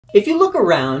If you look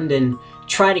around and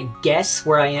try to guess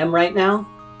where I am right now,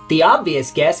 the obvious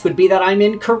guess would be that I'm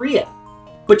in Korea.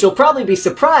 But you'll probably be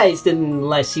surprised,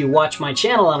 unless you watch my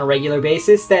channel on a regular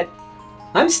basis, that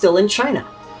I'm still in China,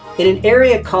 in an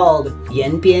area called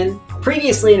Yanbian.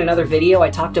 Previously in another video, I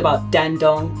talked about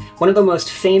Dandong, one of the most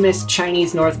famous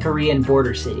Chinese North Korean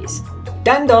border cities.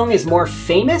 Dandong is more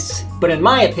famous, but in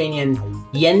my opinion,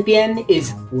 Yanbian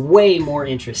is way more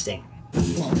interesting.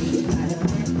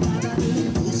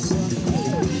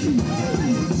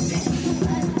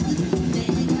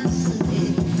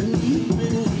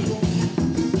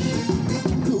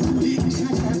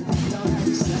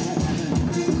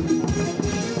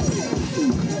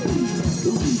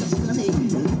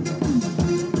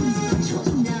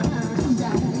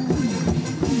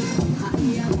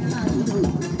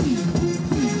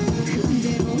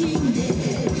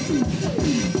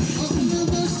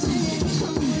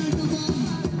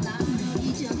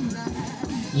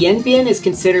 Yanbian is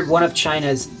considered one of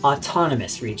China's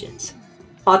autonomous regions.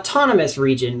 Autonomous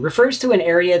region refers to an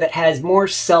area that has more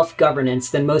self-governance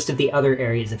than most of the other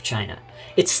areas of China.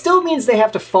 It still means they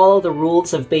have to follow the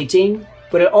rules of Beijing,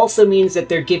 but it also means that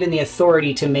they're given the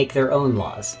authority to make their own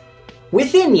laws.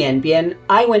 Within Yanbian,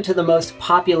 I went to the most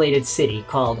populated city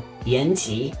called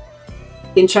Yanji.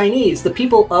 In Chinese, the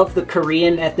people of the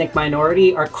Korean ethnic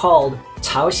minority are called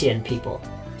Chaoxian people.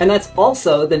 And that's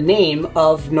also the name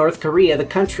of North Korea, the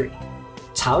country,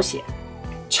 Chaoxian.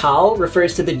 Chao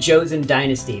refers to the Joseon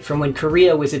dynasty, from when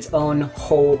Korea was its own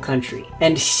whole country.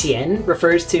 And xian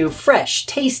refers to fresh,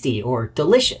 tasty, or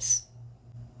delicious.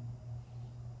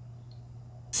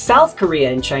 South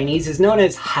Korea in Chinese is known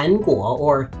as Hanguo,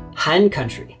 or Han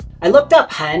country. I looked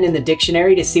up Han in the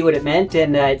dictionary to see what it meant,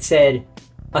 and it said,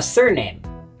 a surname,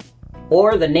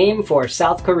 or the name for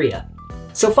South Korea.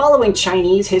 So following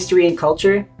Chinese history and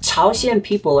culture, Chaoxian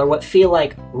people are what feel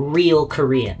like real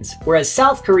Koreans, whereas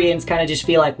South Koreans kind of just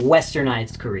feel like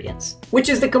westernized Koreans. Which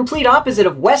is the complete opposite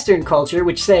of Western culture,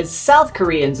 which says South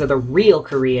Koreans are the real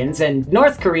Koreans and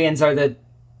North Koreans are the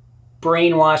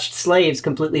brainwashed slaves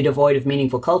completely devoid of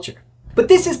meaningful culture. But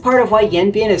this is part of why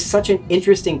Yanbian is such an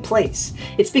interesting place.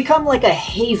 It's become like a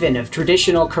haven of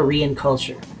traditional Korean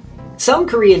culture. Some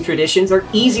Korean traditions are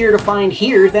easier to find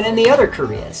here than in the other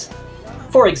Koreas.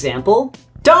 For example,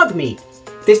 dog meat.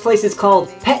 This place is called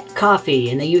Pet Coffee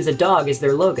and they use a dog as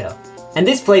their logo. And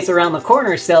this place around the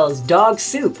corner sells dog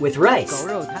soup with rice.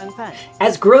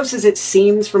 As gross as it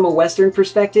seems from a Western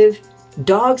perspective,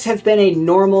 dogs have been a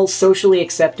normal, socially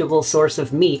acceptable source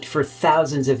of meat for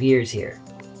thousands of years here.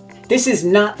 This is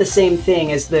not the same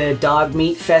thing as the dog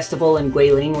meat festival in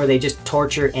Guilin where they just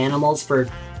torture animals for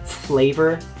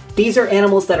flavor. These are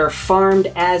animals that are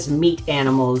farmed as meat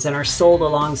animals and are sold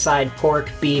alongside pork,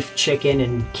 beef, chicken,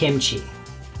 and kimchi.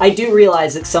 I do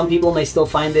realize that some people may still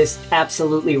find this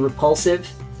absolutely repulsive,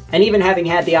 and even having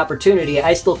had the opportunity,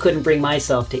 I still couldn't bring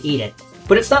myself to eat it.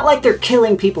 But it's not like they're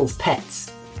killing people's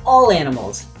pets. All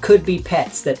animals could be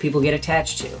pets that people get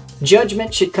attached to.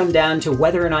 Judgment should come down to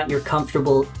whether or not you're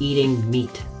comfortable eating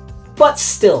meat. But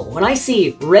still, when I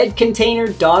see red container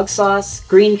dog sauce,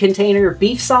 green container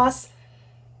beef sauce,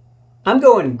 I'm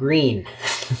going green.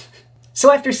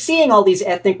 So after seeing all these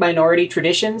ethnic minority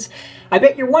traditions, I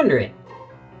bet you're wondering,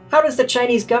 how does the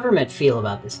Chinese government feel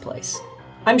about this place?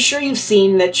 I'm sure you've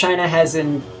seen that China has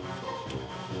an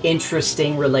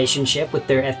interesting relationship with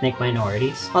their ethnic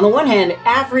minorities. On the one hand,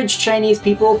 average Chinese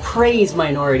people praise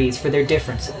minorities for their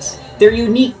differences. Their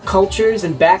unique cultures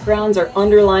and backgrounds are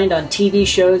underlined on TV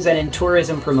shows and in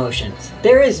tourism promotions.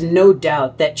 There is no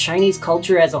doubt that Chinese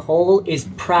culture as a whole is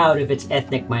proud of its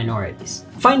ethnic minorities.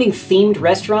 Finding themed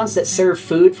restaurants that serve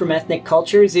food from ethnic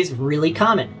cultures is really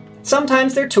common.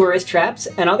 Sometimes they're tourist traps,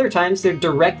 and other times they're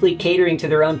directly catering to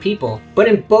their own people. But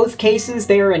in both cases,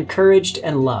 they are encouraged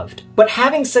and loved. But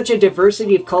having such a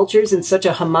diversity of cultures in such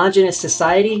a homogeneous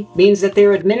society means that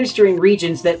they're administering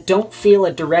regions that don't feel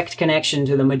a direct connection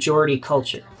to the majority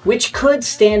culture, which could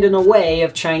stand in the way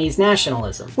of Chinese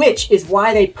nationalism, which is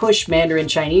why they push Mandarin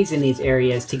Chinese in these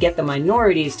areas to get the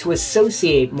minorities to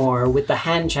associate more with the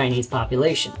Han Chinese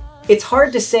population. It's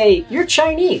hard to say, you're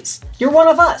Chinese, you're one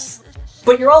of us.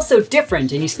 But you're also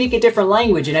different, and you speak a different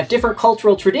language and have different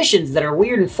cultural traditions that are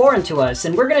weird and foreign to us,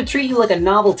 and we're gonna treat you like a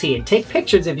novelty and take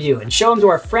pictures of you and show them to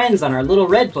our friends on our little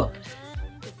red book.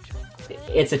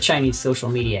 It's a Chinese social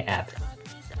media app.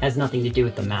 It has nothing to do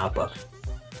with the Mao book.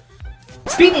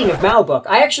 Speaking of Mao book,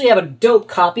 I actually have a dope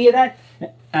copy of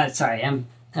that. Sorry, I'm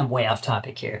way off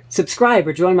topic here. Subscribe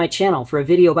or join my channel for a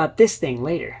video about this thing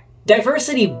later.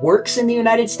 Diversity works in the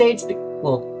United States,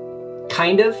 well,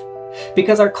 kind of.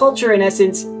 Because our culture, in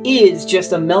essence, is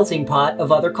just a melting pot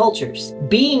of other cultures.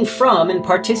 Being from and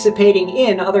participating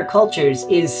in other cultures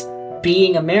is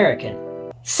being American.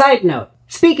 Side note,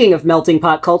 speaking of melting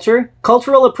pot culture,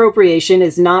 cultural appropriation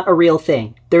is not a real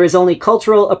thing. There is only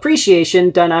cultural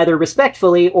appreciation done either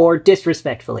respectfully or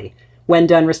disrespectfully. When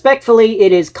done respectfully,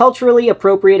 it is culturally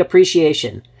appropriate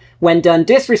appreciation. When done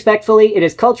disrespectfully, it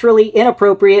is culturally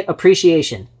inappropriate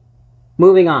appreciation.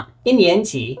 Moving on. In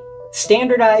Yanti,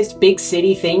 standardized big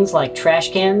city things like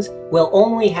trash cans will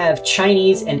only have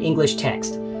Chinese and English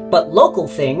text, but local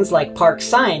things like park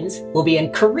signs will be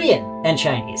in Korean and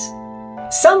Chinese.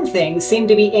 Some things seem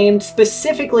to be aimed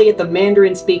specifically at the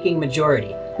Mandarin-speaking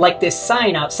majority, like this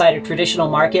sign outside a traditional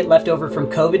market left over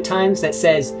from COVID times that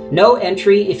says, "No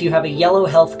entry if you have a yellow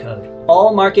health code.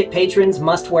 All market patrons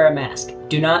must wear a mask.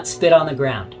 Do not spit on the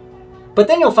ground." But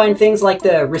then you'll find things like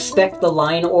the respect the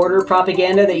line order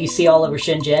propaganda that you see all over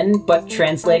Shenzhen, but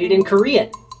translated in Korean.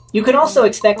 You can also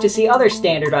expect to see other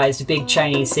standardized big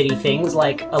Chinese city things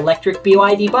like electric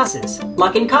BYD buses,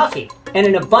 Luckin Coffee, and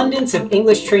an abundance of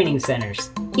English training centers,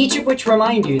 each of which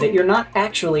remind you that you're not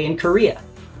actually in Korea.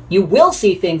 You will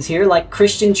see things here like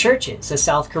Christian churches, a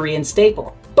South Korean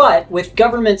staple, but with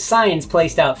government signs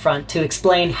placed out front to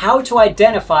explain how to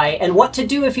identify and what to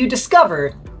do if you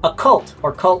discover a cult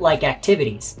or cult-like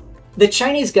activities. The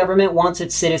Chinese government wants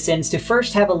its citizens to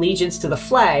first have allegiance to the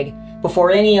flag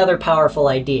before any other powerful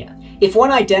idea. If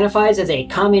one identifies as a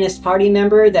Communist Party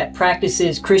member that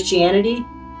practices Christianity,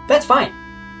 that's fine.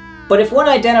 But if one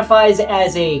identifies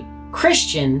as a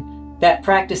Christian that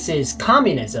practices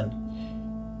communism,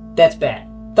 that's bad.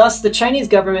 Thus, the Chinese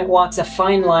government walks a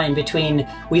fine line between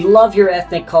 "we love your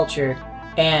ethnic culture"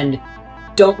 and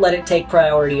 "don't let it take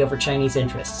priority over Chinese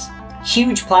interests."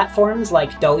 Huge platforms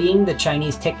like Douyin, the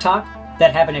Chinese TikTok,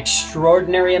 that have an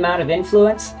extraordinary amount of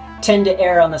influence, tend to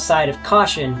err on the side of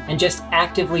caution and just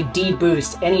actively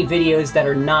deboost any videos that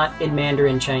are not in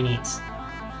Mandarin Chinese.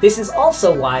 This is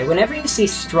also why whenever you see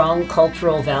strong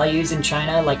cultural values in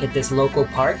China, like at this local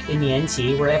park in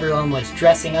Yanqi, where everyone was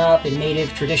dressing up in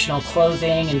native traditional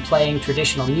clothing and playing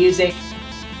traditional music,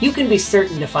 you can be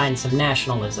certain to find some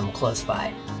nationalism close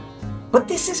by. But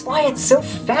this is why it's so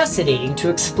fascinating to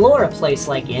explore a place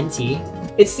like Yanqi.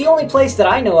 It's the only place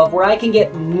that I know of where I can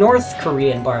get North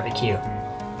Korean barbecue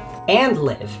and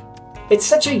live. It's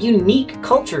such a unique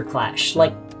culture clash,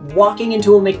 like walking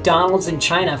into a McDonald's in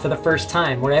China for the first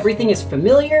time, where everything is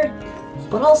familiar,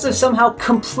 but also somehow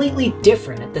completely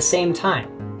different at the same time.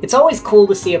 It's always cool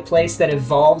to see a place that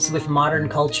evolves with modern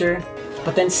culture,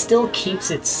 but then still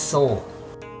keeps its soul.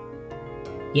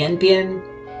 Yanbian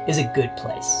is a good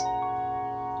place.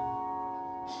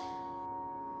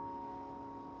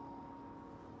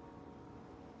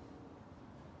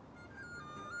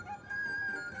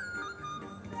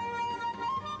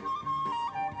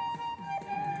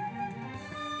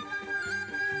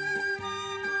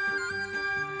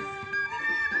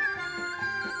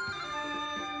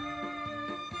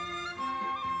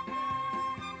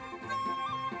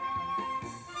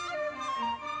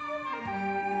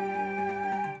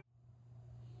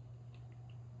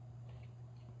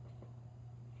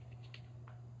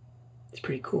 It's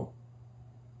pretty cool.